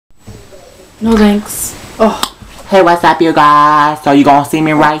No thanks. Oh. Hey, what's up, you guys? So you gonna see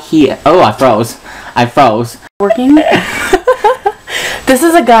me right here? Oh, I froze. Working? This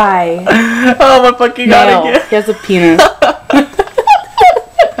is a guy. Oh my fucking god! Again. He has a penis.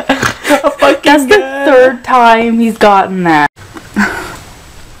 That's the third time he's gotten that.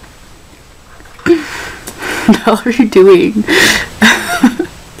 What the hell are you doing?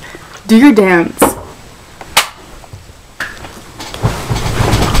 Do your dance.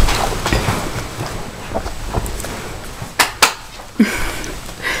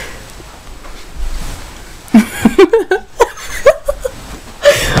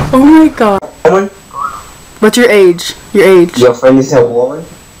 Oh my god. Woman? What's your age? Your age? Your friend is a woman?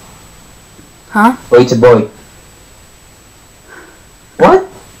 Huh? Or it's a boy? What?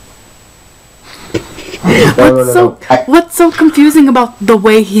 What's so confusing about the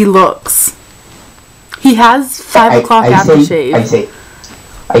way he looks? He has 5 o'clock aftershave.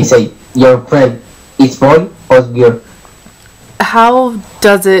 I say, your friend is boy or girl? How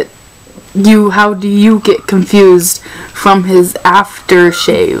do you get confused from his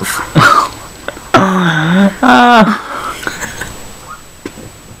aftershave?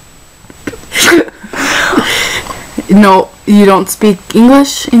 No, you don't speak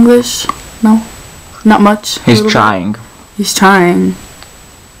English? No? Not much? He's trying. He's trying.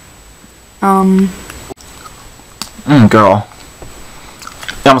 Girl.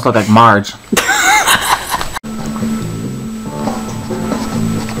 You almost look like Marge.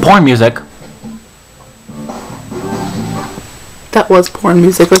 Porn music. That was porn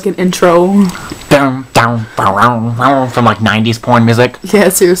music, like an intro. From like 90s porn music. Yeah,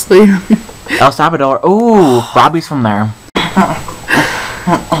 seriously. El Salvador. Ooh, Robbie's from there.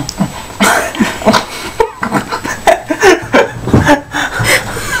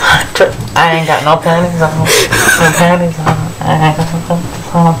 I ain't got no panties on. No panties on. I ain't got no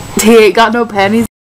panties on. He ain't got no panties.